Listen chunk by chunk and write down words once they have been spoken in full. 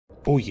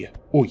Oh yeah,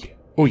 oh yeah,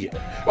 oh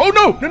yeah. Oh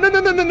no! No, no, no,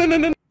 no, no, no, no,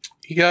 no!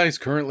 Ikai is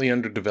currently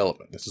under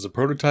development. This is a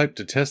prototype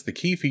to test the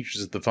key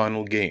features of the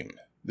final game.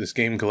 This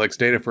game collects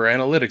data for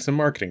analytics and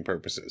marketing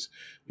purposes.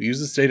 We use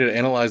this data to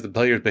analyze the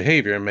player's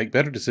behavior and make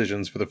better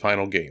decisions for the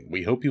final game.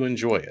 We hope you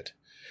enjoy it.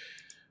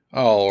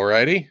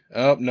 Alrighty.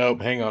 Oh,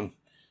 nope, hang on.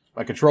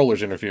 My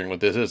controller's interfering with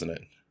this, isn't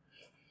it?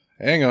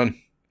 Hang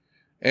on.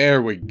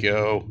 There we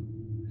go.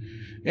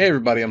 Hey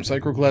everybody, I'm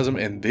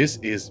Psychroclasm, and this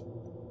is...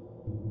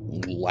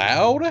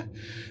 loud?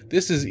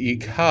 This is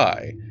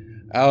Ikai.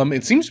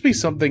 It seems to be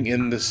something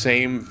in the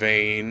same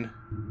vein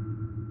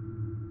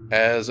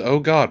as... oh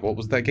god, what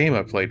was that game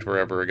I played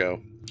forever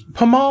ago?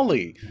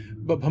 Pamali!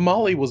 But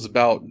Pamali was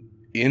about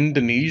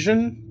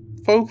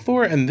Indonesian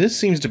folklore, and this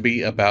seems to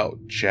be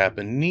about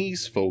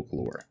Japanese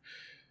folklore.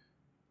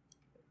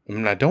 I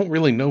mean, I don't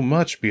really know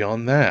much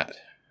beyond that.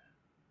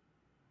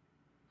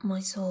 My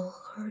soul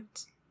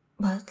hurts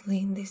badly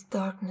in this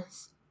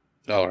darkness.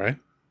 Alright.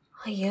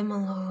 I am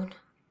alone,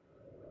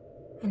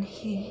 and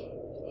he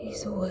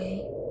is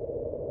away.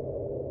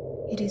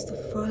 It is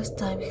the first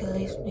time he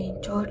leaves me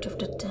in charge of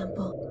the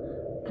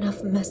temple, and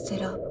I've messed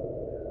it up.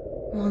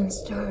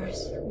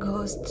 Monsters,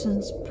 ghosts,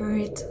 and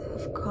spirits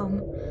have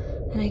come,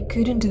 and I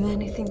couldn't do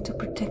anything to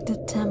protect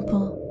the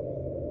temple.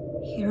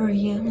 Here I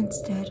am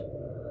instead,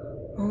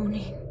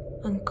 moaning,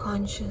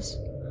 unconscious,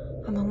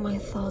 among my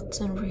thoughts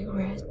and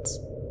regrets.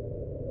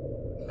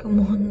 Come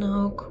on,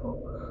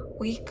 Naoko.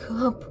 Wake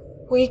up.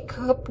 Wake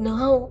up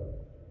now.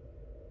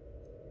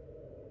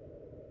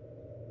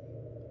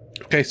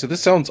 Okay, so this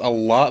sounds a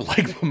lot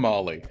like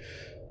Pamali.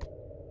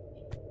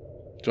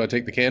 Do I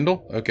take the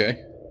candle?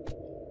 Okay.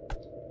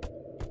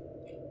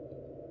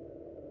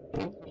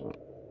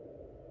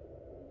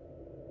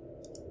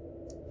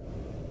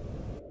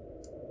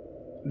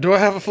 Do I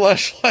have a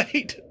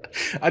flashlight?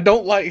 I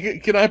don't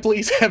like... Can I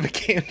please have a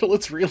candle?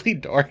 It's really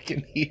dark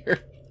in here.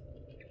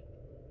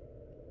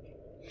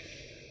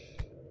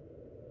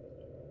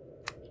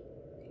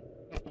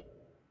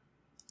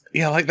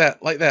 Yeah, like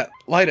that, like that.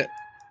 Light it.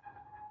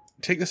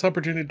 Take this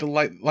opportunity to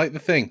light the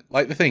thing.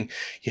 Light the thing.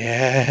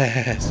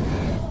 Yes.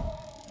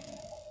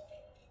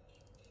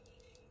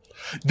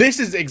 This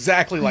is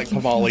exactly like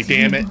Pamali,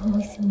 damn it.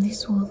 Within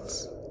these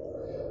walls.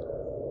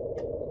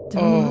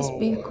 There must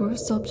be a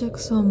cursed object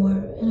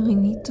somewhere, and I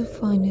need to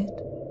find it.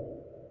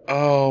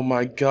 Oh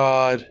my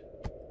god.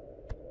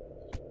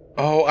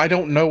 Oh, I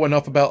don't know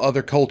enough about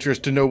other cultures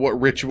to know what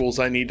rituals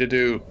I need to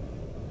do.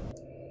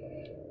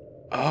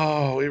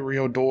 Oh, it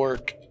real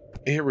dork.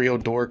 It real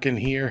dork in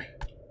here.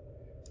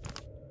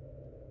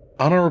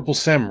 Honorable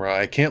Samurai,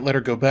 I can't let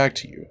her go back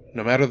to you.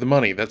 No matter the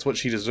money, that's what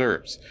she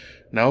deserves.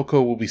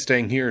 Naoko will be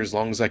staying here as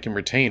long as I can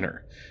retain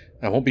her.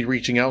 I won't be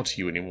reaching out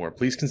to you anymore.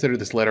 Please consider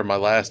this letter my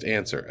last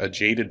answer. A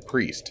jaded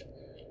priest.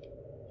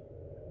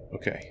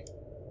 Okay.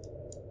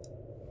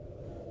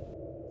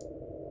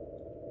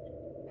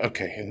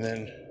 Okay, and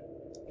then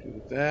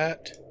do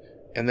that.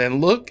 And then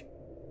look.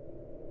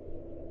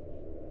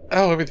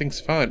 Oh,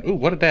 everything's fine. Ooh,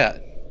 what a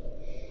dat.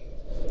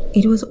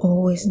 It was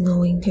always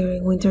snowing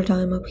during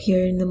wintertime up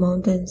here in the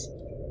mountains.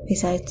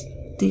 Besides,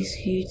 this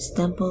huge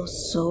temple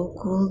is so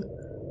cold,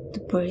 the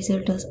brazier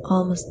does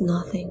almost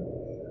nothing.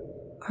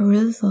 I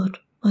really thought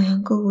my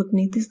uncle would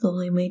need this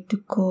doll I made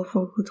to go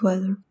for good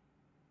weather.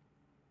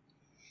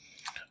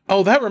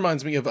 Oh, that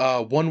reminds me of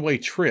One Way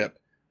Trip.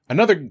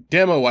 Another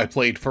demo I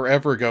played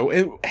forever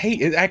ago. Hey,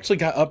 it actually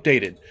got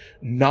updated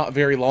not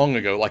very long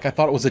ago. Like, I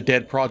thought it was a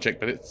dead project,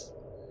 but it's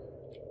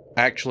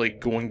actually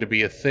going to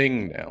be a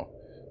thing now.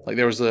 Like,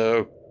 there was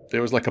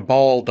like a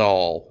ball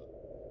doll.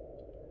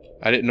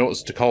 I didn't know it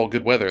was to call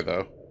good weather,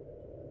 though.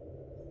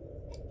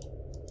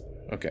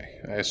 Okay,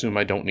 I assume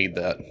I don't need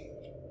that.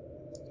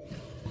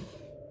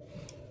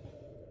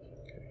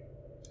 Okay.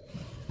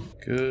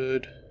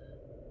 Good.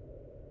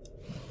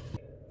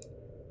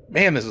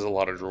 Man, this is a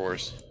lot of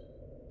drawers.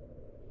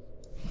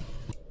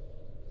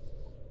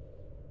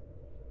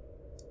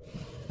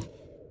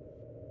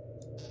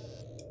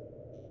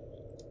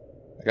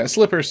 I got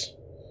slippers.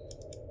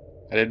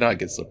 I did not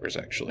get slippers,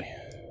 actually.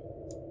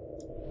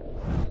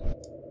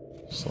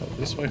 Slide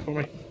this way for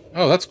me.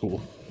 Oh, that's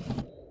cool.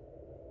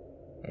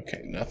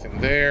 Okay,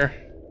 nothing there.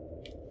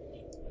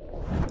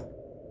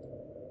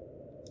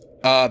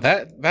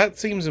 That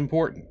seems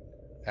important,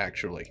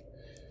 actually.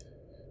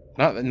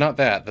 Not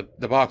that.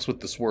 The box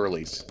with the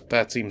swirlies.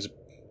 That seems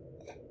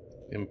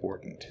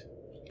important.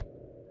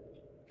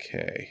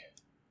 Okay.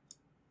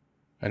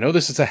 I know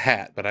this is a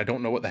hat, but I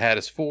don't know what the hat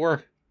is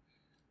for.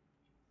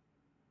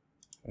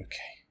 Okay.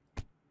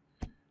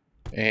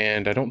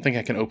 And I don't think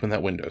I can open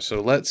that window,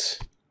 so let's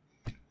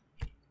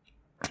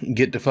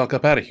get the fuck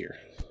up out of here.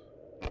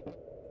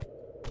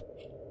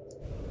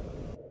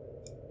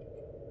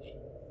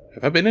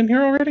 Have I been in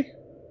here already?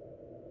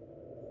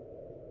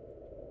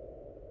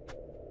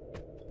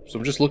 So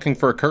I'm just looking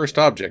for a cursed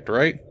object,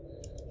 right?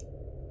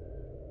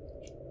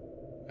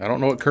 I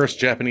don't know what cursed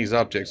Japanese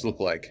objects look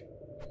like.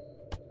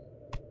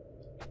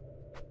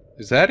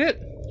 Is that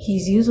it?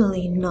 He's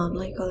usually not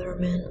like other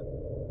men.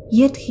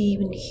 Yet he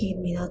even hit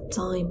me that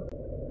time.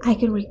 I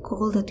can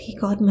recall that he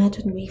got mad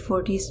at me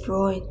for this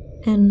drawing,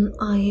 and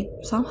I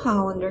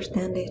somehow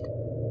understand it.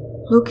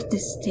 Look at the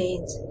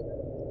stains.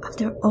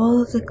 After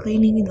all of the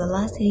cleaning in the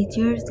last 8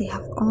 years, they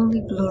have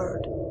only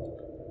blurred.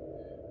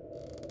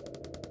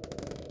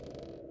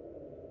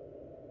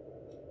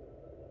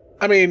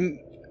 I mean,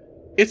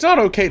 it's not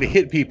okay to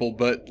hit people,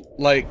 but,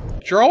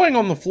 like, drawing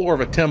on the floor of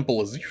a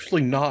temple is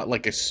usually not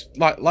like a,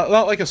 not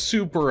like a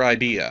super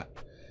idea.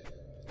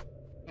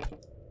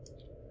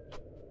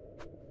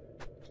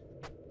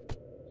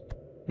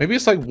 Maybe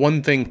it's like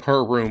one thing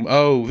per room.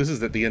 Oh, this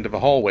is at the end of a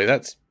hallway.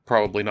 That's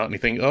probably not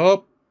anything.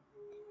 Oh.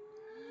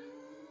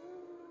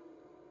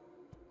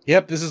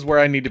 Yep, this is where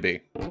I need to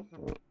be.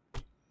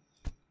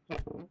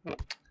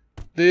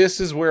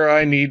 This is where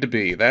I need to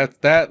be.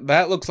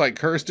 That looks like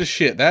cursed as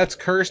shit. That's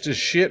cursed as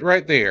shit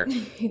right there.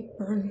 It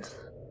burned.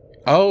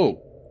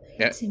 Oh.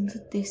 Yeah. It seems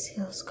that these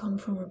hills come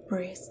from a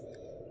priest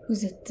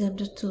who's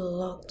attempted to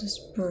lock the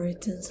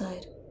spirit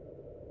inside.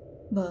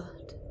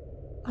 But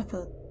I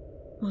thought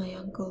my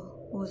uncle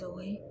was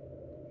away.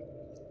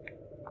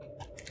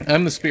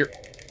 I'm the spirit.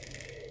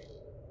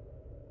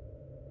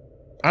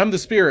 I'm the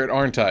spirit,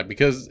 aren't I?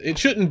 Because it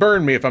shouldn't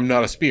burn me if I'm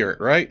not a spirit,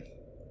 right?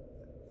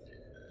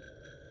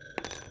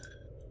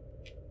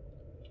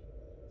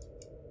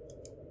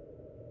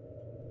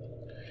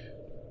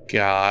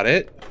 Got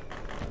it.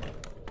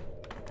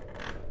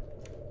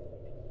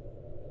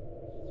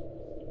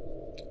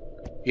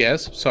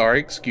 Yes, sorry,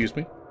 excuse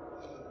me.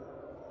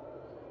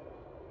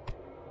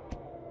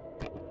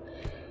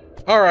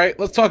 Alright,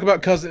 let's talk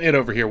about Cousin It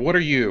over here. What are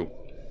you?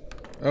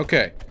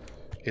 Okay.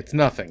 It's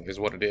nothing, is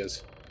what it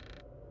is.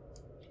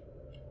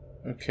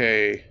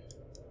 Okay.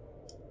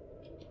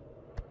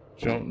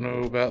 Don't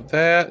know about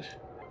that.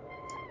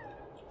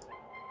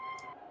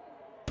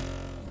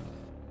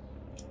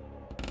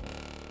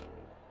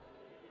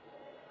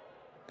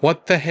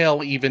 What the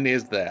hell even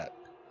is that?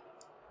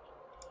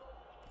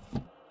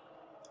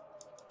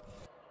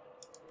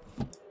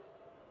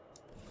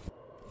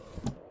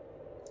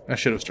 I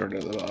should have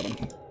started at the bottom.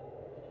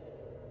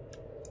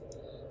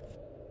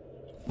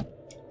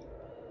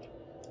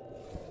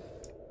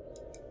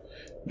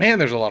 Man,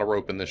 there's a lot of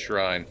rope in this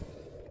shrine.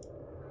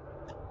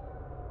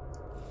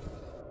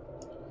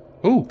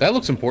 Ooh, that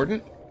looks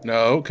important.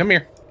 No, come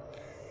here.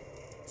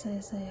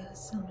 Isaiah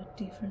has sounded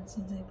different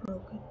since I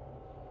broke it.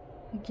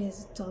 I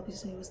guess it's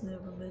obvious I was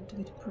never meant to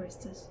be the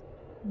priestess,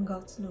 and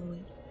gods know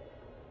it.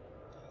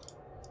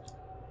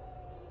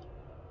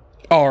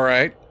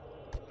 Alright.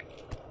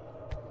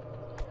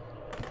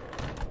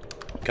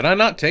 Can I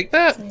not take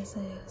that?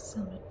 Isaiah has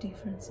sounded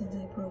different since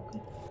I broke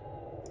it.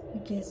 I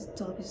guess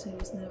it's obvious I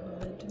was never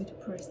meant to be the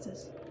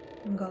priestess,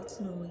 and gods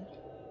know it.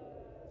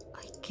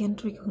 I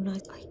can't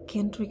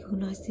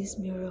recognize this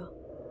mirror.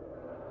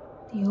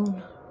 The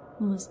owner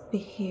must be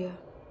here.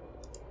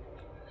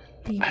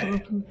 A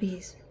broken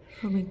piece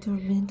from a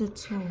tormented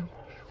soul,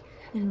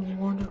 and a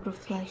wandered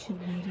reflection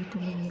made it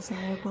an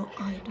undesirable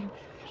idol.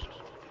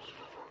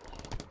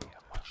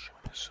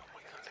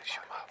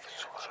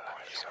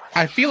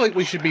 I feel like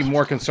we should be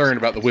more concerned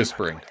about the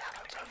whispering.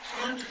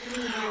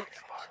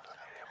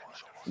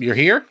 You're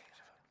here?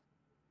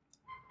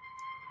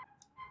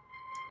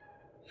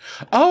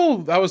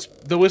 Oh, that was...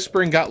 the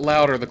whispering got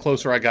louder the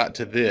closer I got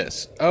to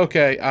this.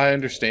 Okay, I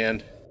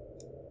understand.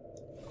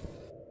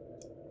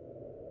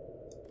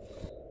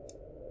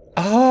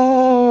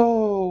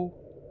 Oh!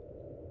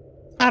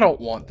 I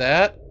don't want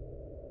that.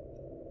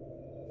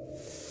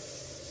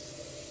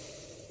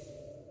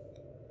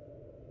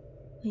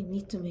 I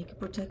need to make a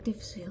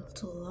protective seal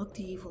to lock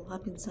the evil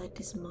up inside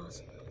this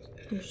moss.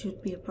 There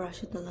should be a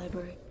brush at the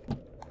library.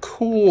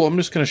 Cool, I'm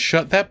just gonna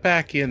shut that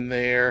back in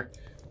there,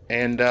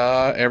 and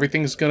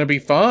everything's gonna be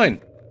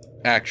fine,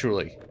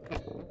 actually.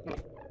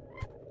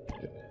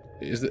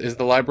 Is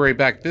the library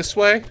back this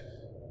way?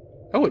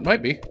 Oh, it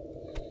might be.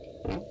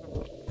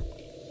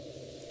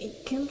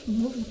 It can't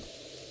move it.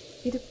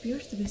 It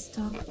appears to be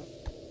stuck.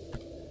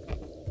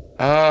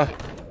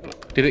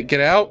 Did it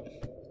get out?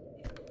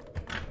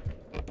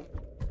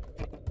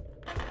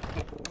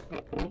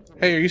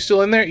 Hey, are you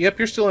still in there? Yep,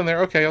 you're still in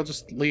there. Okay, I'll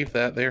just leave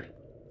that there.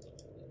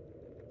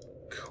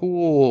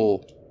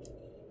 Cool.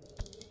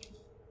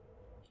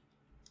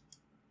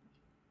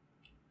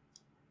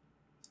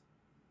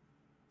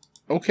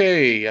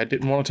 Okay, I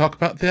didn't want to talk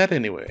about that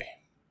anyway.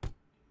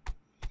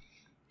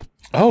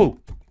 Oh,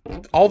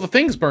 all the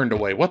things burned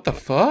away. What the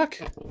fuck?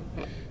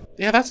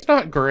 Yeah, that's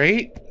not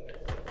great.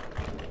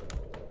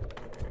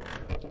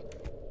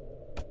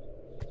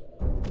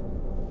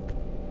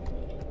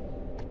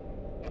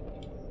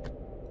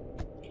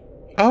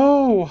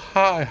 Oh,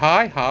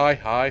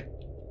 hi.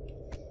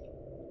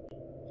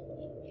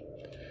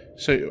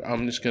 So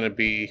I'm just gonna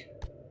be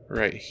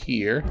right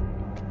here,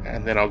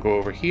 and then I'll go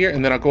over here,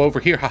 and then I'll go over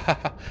here. Ha ha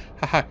ha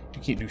ha ha!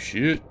 You can't do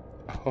shit.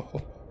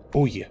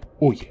 Oh yeah.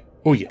 Oh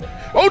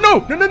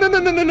no!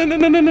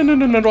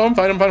 No! I'm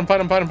fine.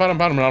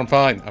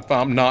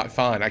 I'm not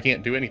fine. I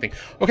can't do anything.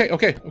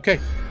 Okay.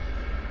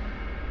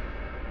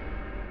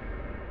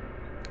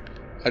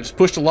 I just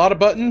pushed a lot of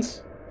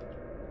buttons,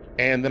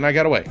 And then I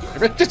got away.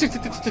 Let me go.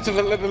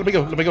 Let me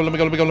go. Let me go. Let me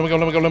go. Let me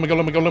go. Let me go.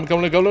 Let me go. Let me go.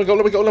 Let me go. Let me go.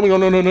 Let me go. Let me go.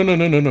 No, no, no, no, no,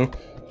 no, no, no.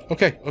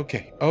 Okay.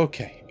 Okay.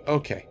 Okay.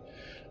 Okay.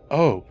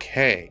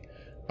 Okay.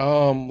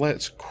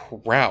 Let's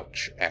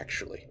crouch,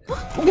 actually.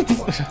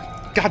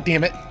 God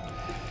damn it.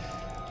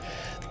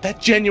 That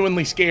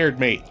genuinely scared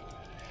me.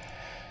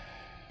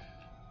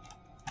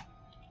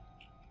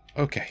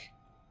 Okay.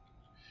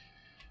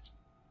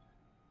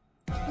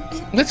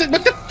 Listen,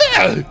 what the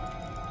fuck?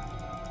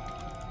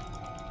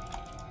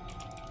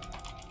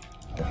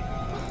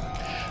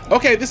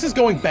 Okay, this is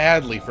going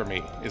badly for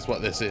me, is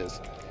what this is.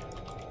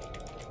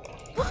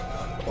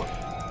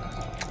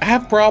 I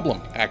have a problem,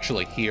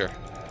 actually, here.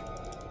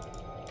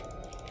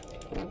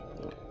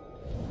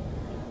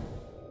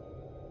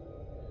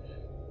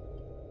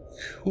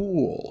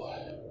 Cool.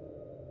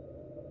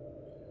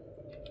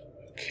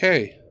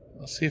 Okay,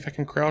 let's see if I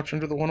can crouch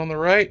under the one on the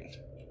right.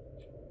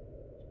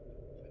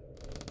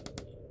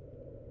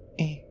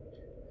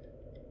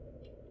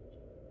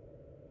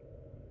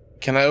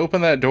 Can I open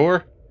that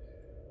door?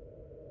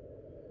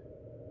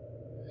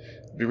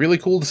 It'd be really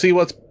cool to see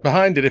what's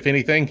behind it, if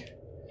anything.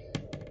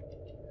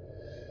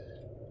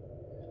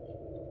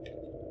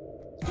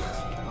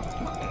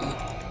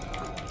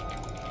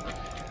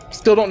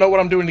 Still don't know what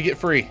I'm doing to get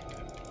free.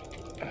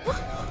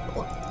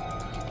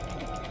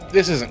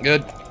 This isn't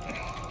good.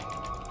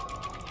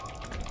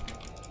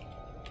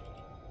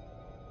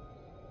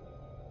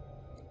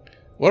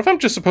 What if I'm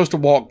just supposed to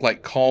walk,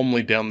 like,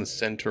 calmly down the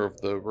center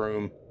of the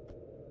room?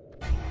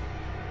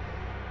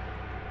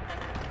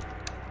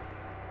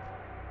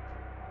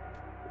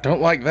 Don't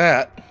like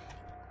that.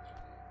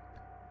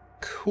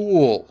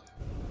 Cool.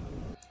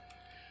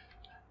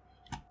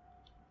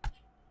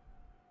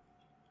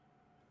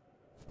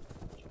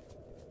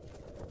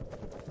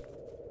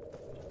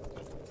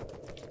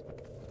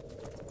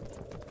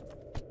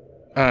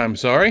 I'm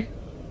sorry?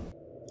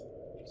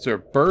 Is there a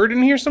bird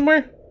in here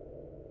somewhere?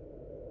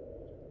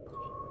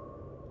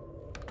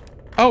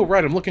 Oh,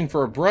 right, I'm looking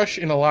for a brush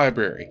in a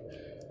library.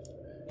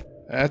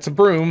 That's a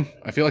broom.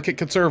 I feel like it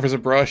could serve as a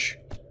brush.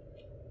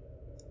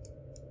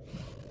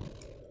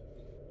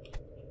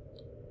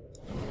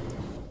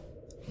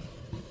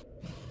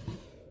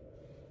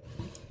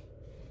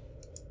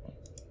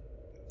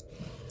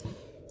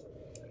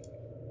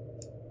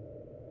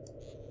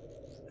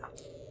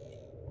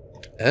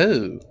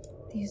 Oh.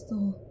 This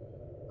doll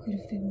could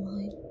have been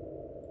mine.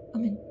 I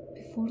mean,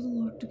 before the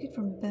Lord took it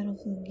from the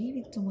battlefield and gave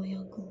it to my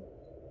uncle.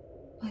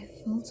 I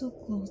felt so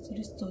close to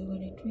this toy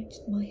when it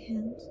reached my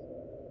hands.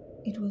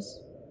 It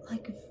was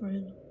like a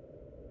friend,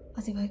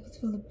 as if I could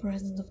feel the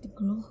presence of the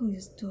girl who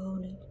used to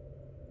own it.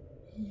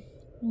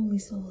 Only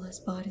soulless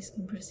bodies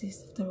can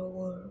persist after a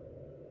war.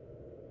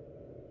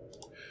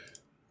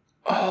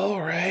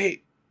 All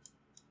right.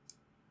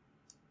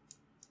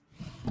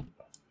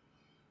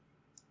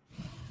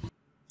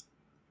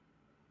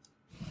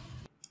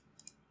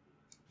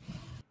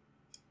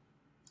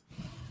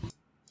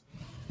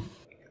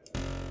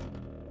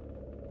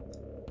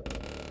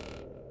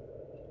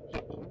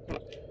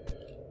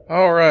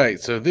 Alright,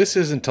 so this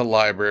isn't a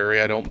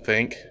library, I don't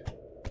think.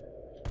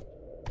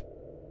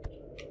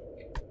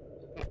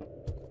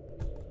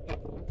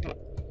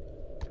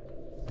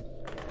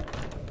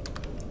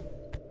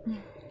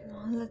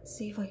 Let's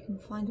see if I can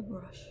find a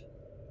brush.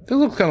 This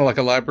looks kind of like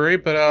a library,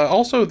 but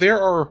also there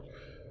are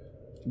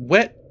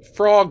wet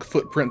frog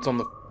footprints on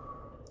the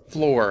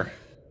floor.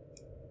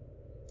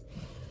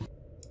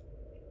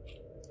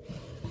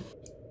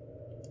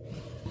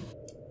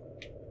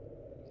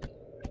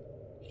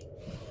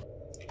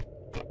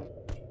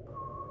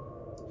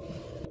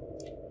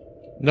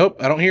 Nope,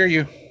 I don't hear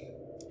you.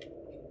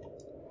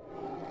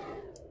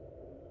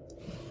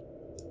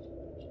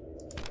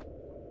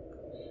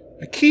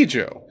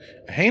 Kijo.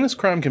 A heinous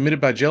crime committed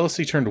by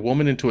jealousy turned a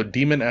woman into a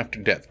demon after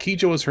death.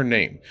 Kijo is her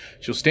name.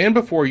 She'll stand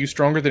before you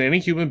stronger than any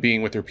human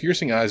being with her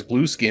piercing eyes,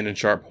 blue skin, and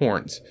sharp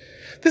horns.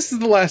 This is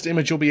the last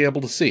image you'll be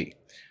able to see.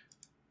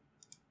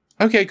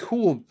 Okay,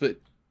 cool, but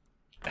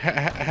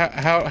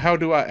how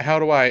do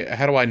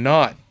I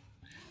not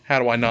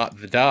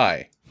the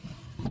die?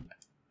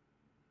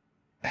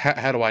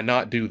 How do I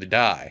not do the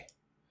die?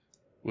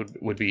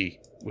 Would be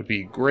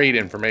great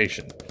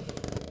information.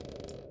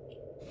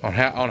 On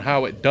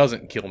how it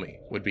doesn't kill me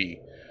would be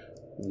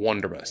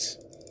wonderous.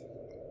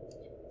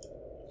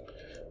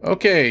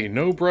 Okay,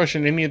 no brush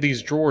in any of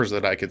these drawers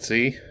that I could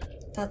see.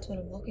 That's what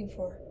I'm looking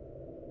for.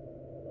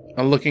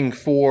 I'm looking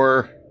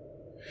for...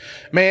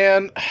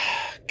 Man,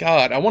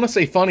 God, I want to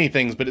say funny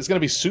things, but it's going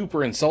to be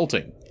super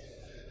insulting.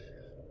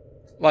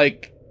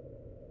 Like,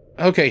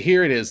 okay,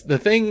 here it is.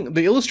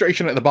 The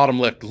illustration at the bottom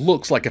left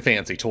looks like a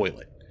fancy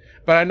toilet,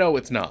 but I know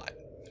it's not.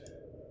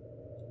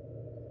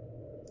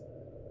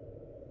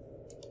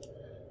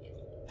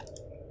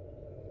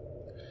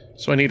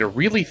 So I need a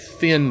really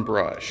thin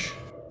brush.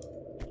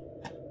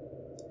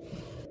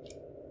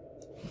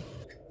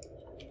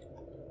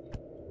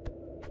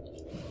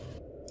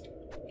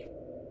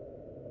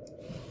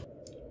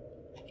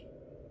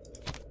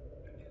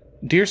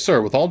 Dear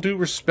sir, with all due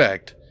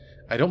respect,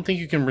 I don't think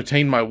you can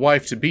retain my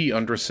wife-to-be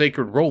under a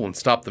sacred role and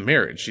stop the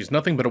marriage. She's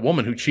nothing but a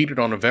woman who cheated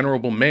on a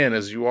venerable man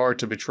as you are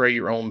to betray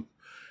your own...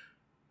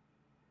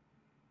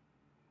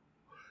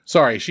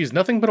 Sorry, she's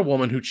nothing but a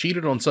woman who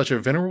cheated on such a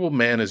venerable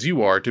man as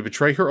you are to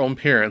betray her own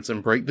parents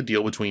and break the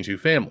deal between two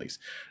families.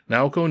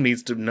 Naoko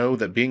needs to know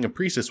that being a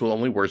priestess will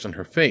only worsen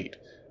her fate.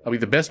 I'll be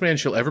the best man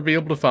she'll ever be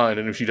able to find,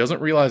 and if she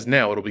doesn't realize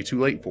now, it'll be too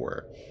late for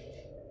her.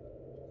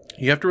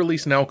 You have to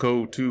release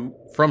Naoko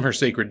from her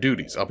sacred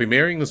duties. I'll be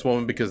marrying this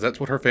woman because that's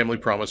what her family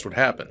promised would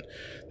happen.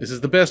 This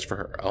is the best for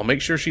her. I'll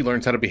make sure she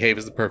learns how to behave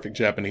as the perfect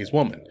Japanese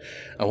woman.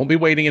 I won't be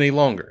waiting any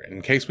longer.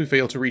 In case we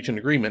fail to reach an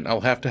agreement, I'll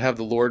have to talk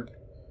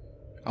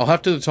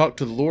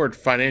to the Lord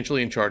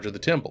financially in charge of the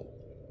temple.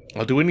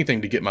 I'll do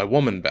anything to get my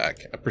woman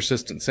back, a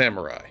persistent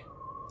samurai.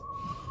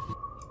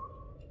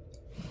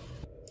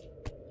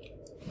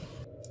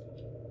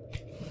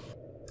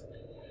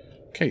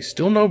 Okay,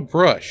 still no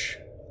brush.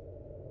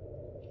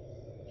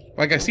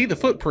 Like, I see the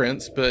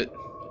footprints, but...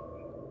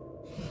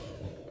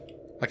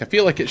 like, I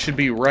feel like it should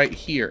be right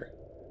here.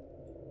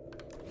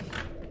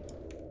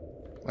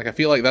 Like, I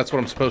feel like that's what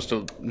I'm supposed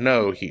to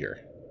know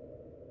here.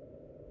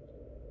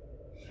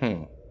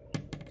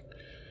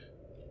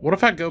 What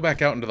if I go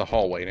back out into the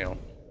hallway now?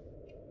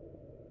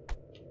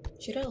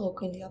 Should I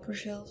look in the upper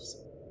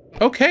shelves?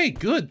 Okay,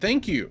 good,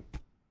 thank you.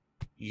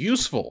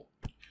 Useful.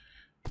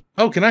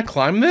 Oh, can I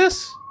climb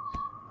this?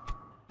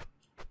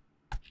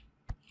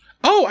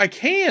 Oh, I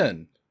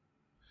can!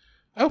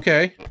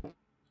 Okay.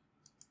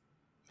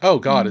 Oh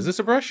god, is this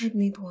a brush? I'd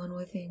need one,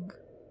 I think.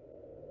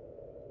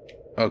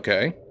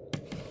 Okay.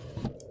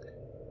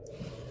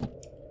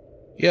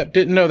 Yep,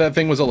 didn't know that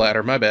thing was a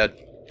ladder, my bad.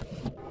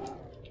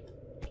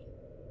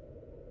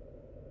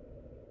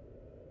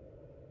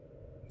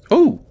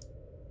 Oh!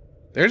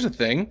 There's a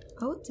thing.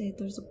 I would say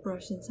there's a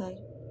brush inside.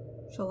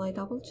 Shall I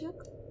double check?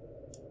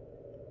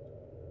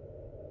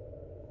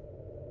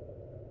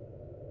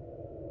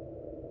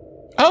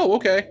 Oh,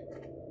 okay.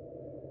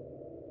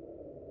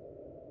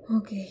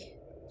 Okay,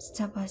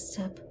 step by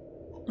step.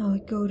 Now we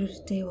go to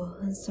the table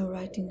and start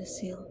writing the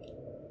seal.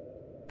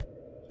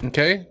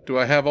 Okay, do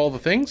I have all the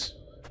things?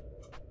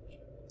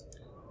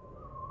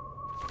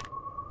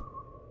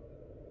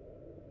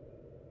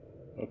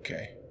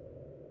 Okay.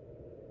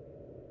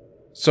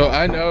 So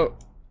I know...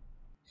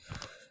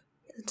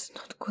 That's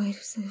not quite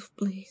a safe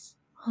place.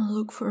 I'll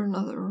look for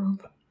another room.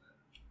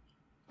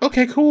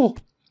 Okay, cool.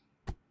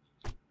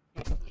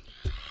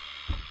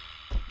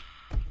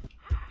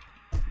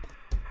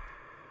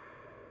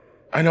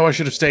 I know I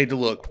should have stayed to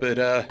look, but,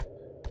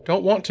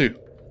 don't want to.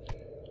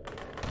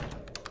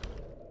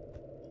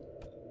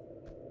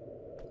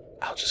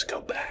 I'll just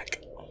go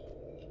back.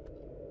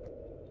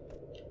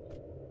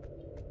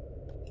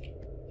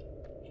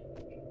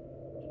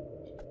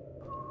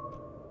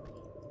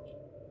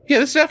 Yeah,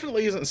 this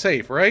definitely isn't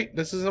safe, right?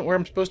 This isn't where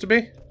I'm supposed to be?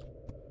 Okay,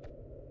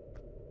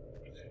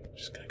 I'm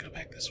just gonna go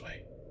back this way.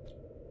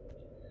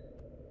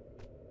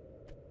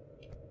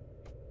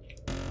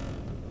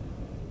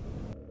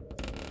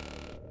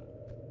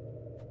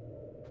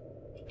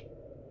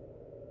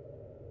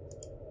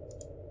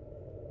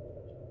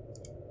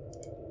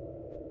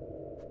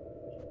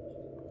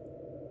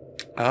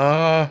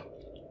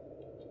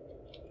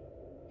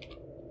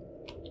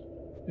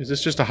 Is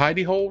this just a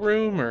hidey hole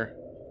room, or...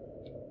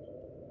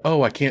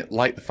 Oh, I can't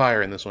light the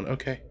fire in this one.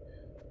 Okay.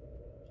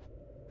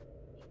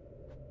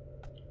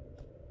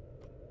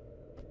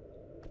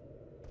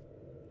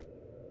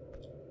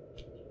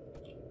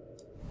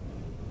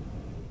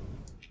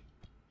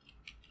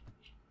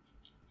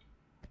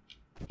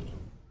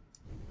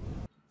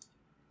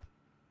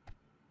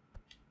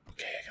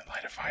 Okay, I can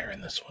light a fire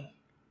in this one.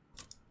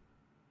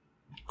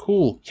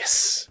 Cool.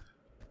 Yes!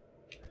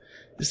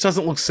 This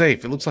doesn't look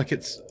safe. It looks like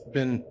it's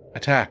been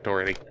attacked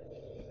already.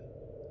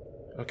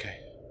 Okay.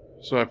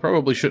 So I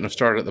probably shouldn't have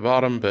started at the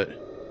bottom, but...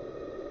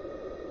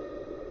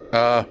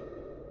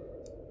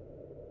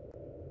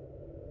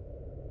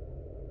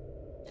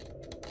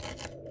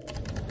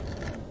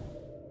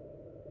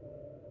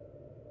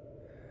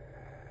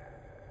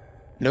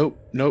 Nope,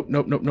 nope,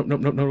 nope, nope, nope,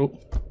 nope, nope,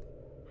 nope.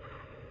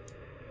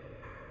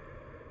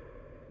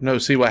 No,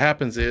 see, what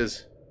happens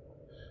is...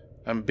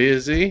 I'm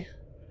busy.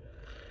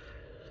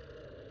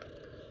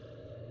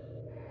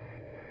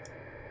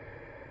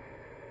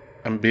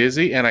 I'm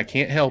busy, and I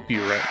can't help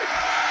you right now.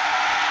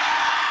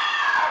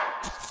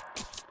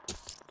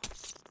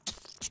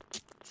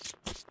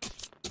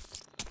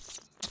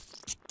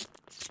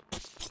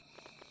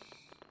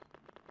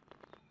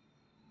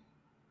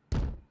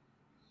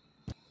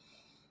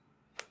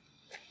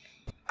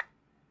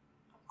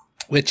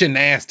 With your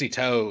nasty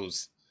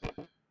toes.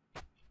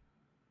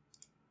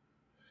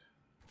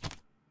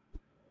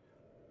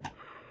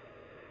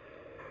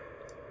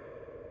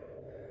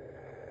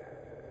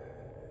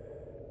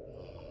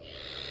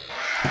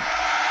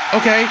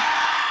 Okay,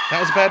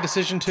 that was a bad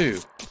decision too.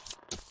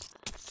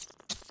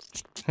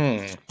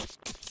 I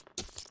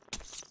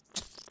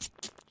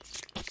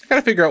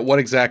gotta figure out what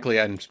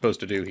exactly I'm supposed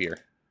to do here.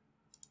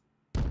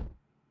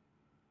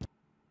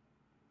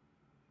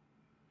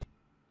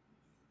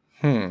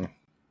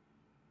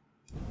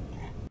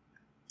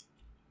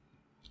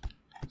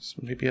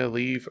 Maybe I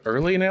leave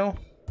early now?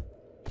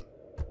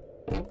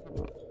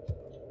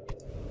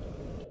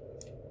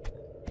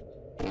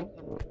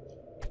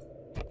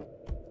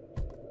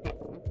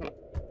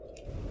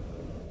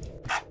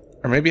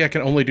 Or maybe I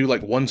can only do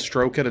like one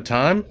stroke at a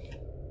time?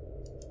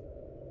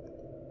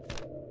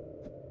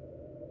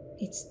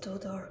 It's too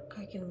dark,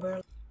 I can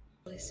barely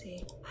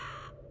see.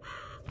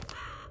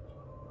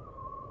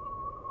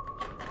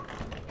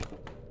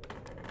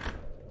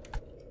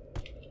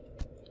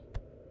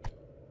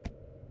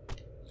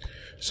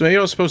 So maybe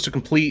I was supposed to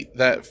complete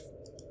that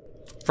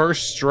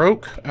first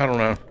stroke? I don't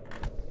know.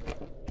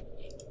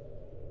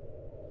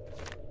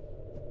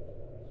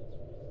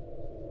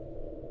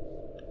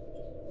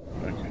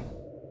 Okay.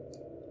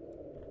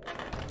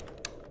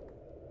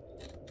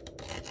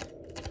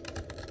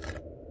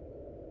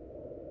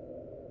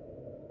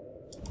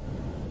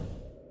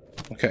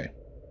 Okay.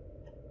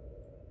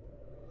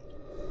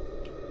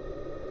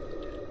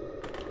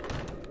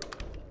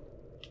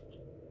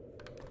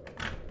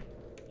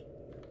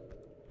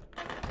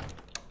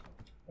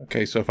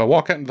 Okay, so if I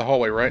walk out into the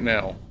hallway right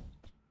now,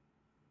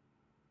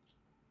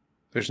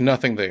 there's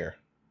nothing there.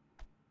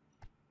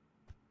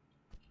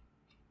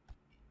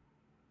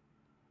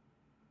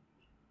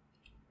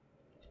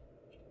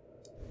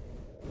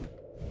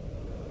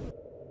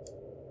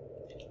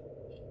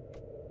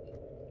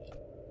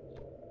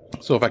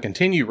 So if I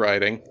continue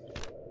writing,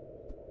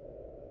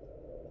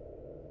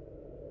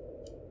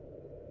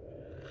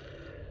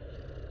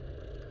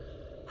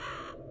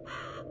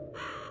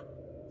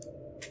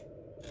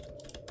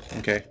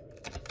 okay.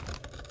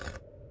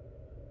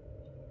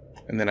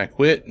 And then I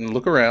quit and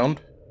look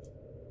around.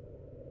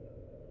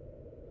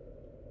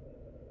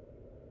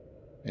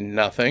 And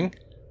nothing.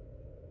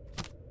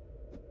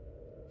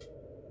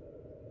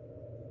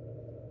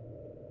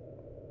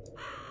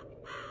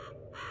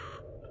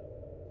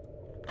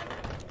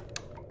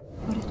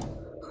 Got it.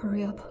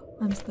 Hurry up.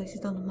 I misplaced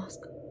it on the mask.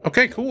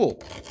 Okay, cool.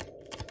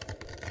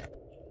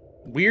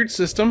 Weird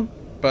system,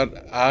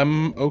 but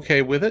I'm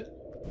okay with it.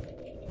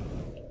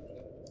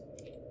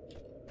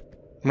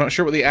 I'm not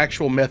sure what the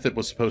actual method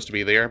was supposed to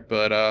be there,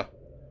 but,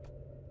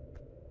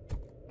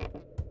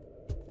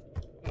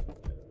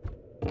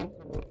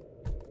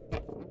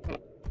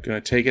 gonna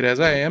take it as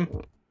I am.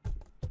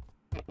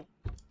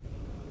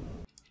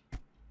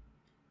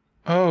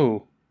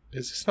 Oh,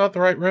 is this not the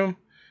right room?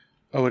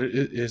 Oh,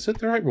 is it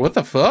the right room? What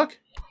the fuck?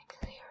 I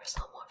can hear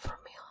someone from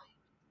behind.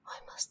 I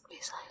must be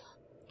silent.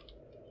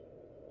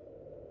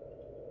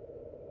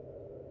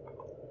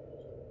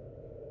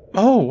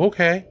 Oh,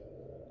 okay.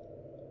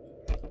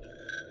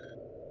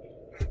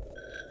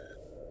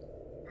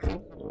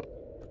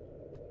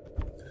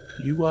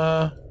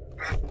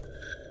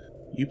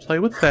 You play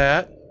with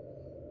that.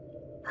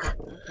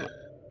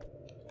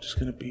 Just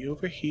gonna be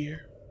over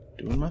here,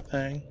 doing my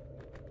thing.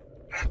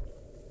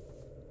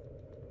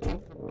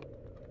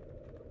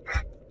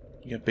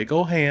 You got big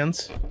old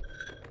hands.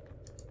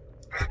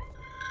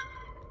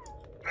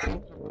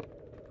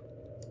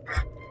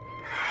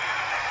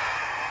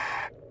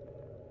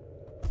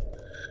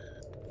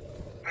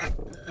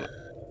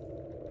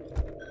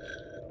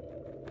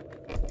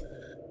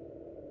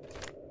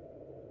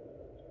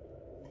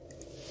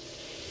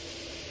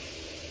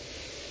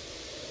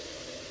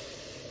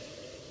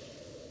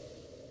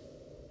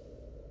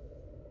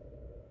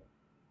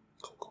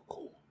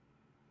 Cool.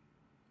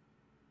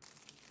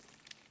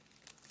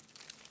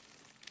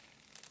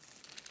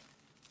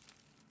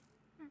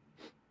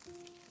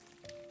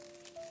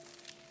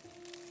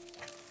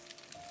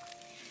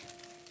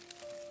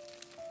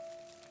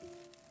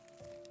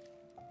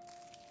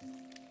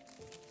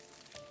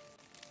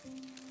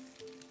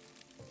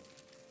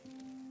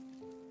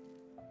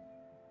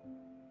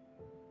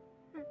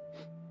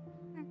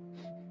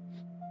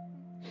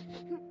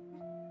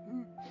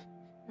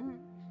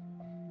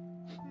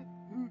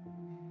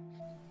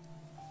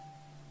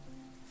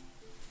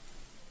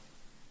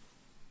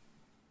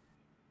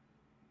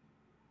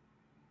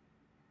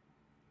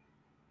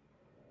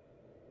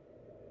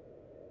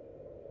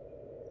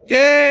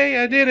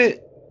 Yay, I did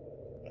it!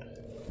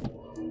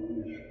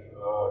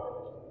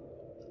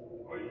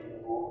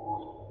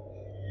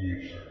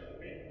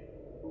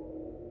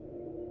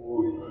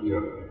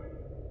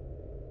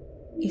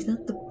 Is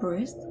that the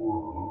priest?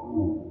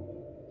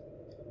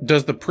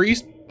 Does the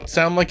priest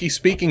sound like he's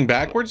speaking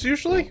backwards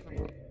usually?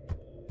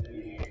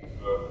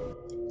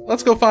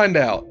 Let's go find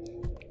out.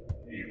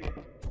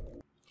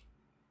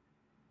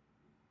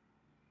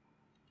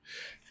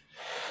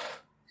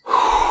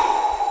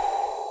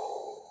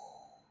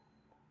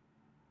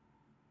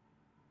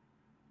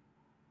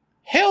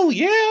 Hell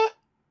yeah!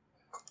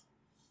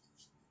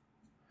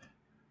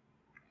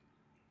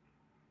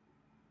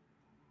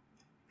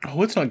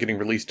 Oh, it's not getting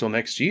released till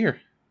next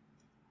year.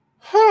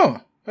 Huh.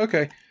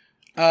 Okay.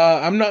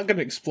 I'm not going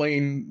to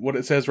explain what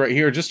it says right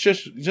here.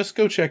 Just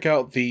go check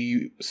out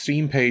the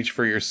Steam page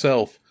for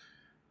yourself.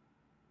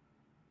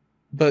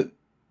 But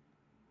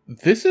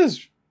this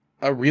is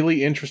a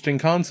really interesting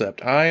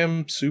concept. I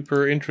am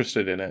super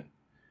interested in it.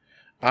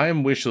 I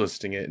am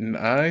wishlisting it, and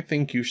I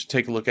think you should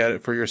take a look at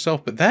it for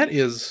yourself. But that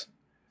is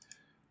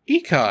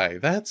Ikai,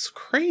 that's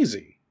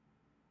crazy.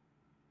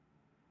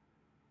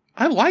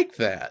 I like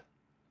that.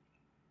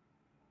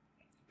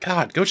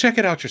 God, go check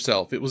it out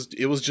yourself. It was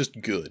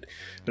just good.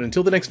 But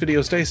until the next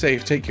video, stay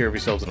safe, take care of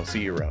yourselves, and I'll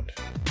see you around.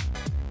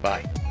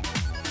 Bye.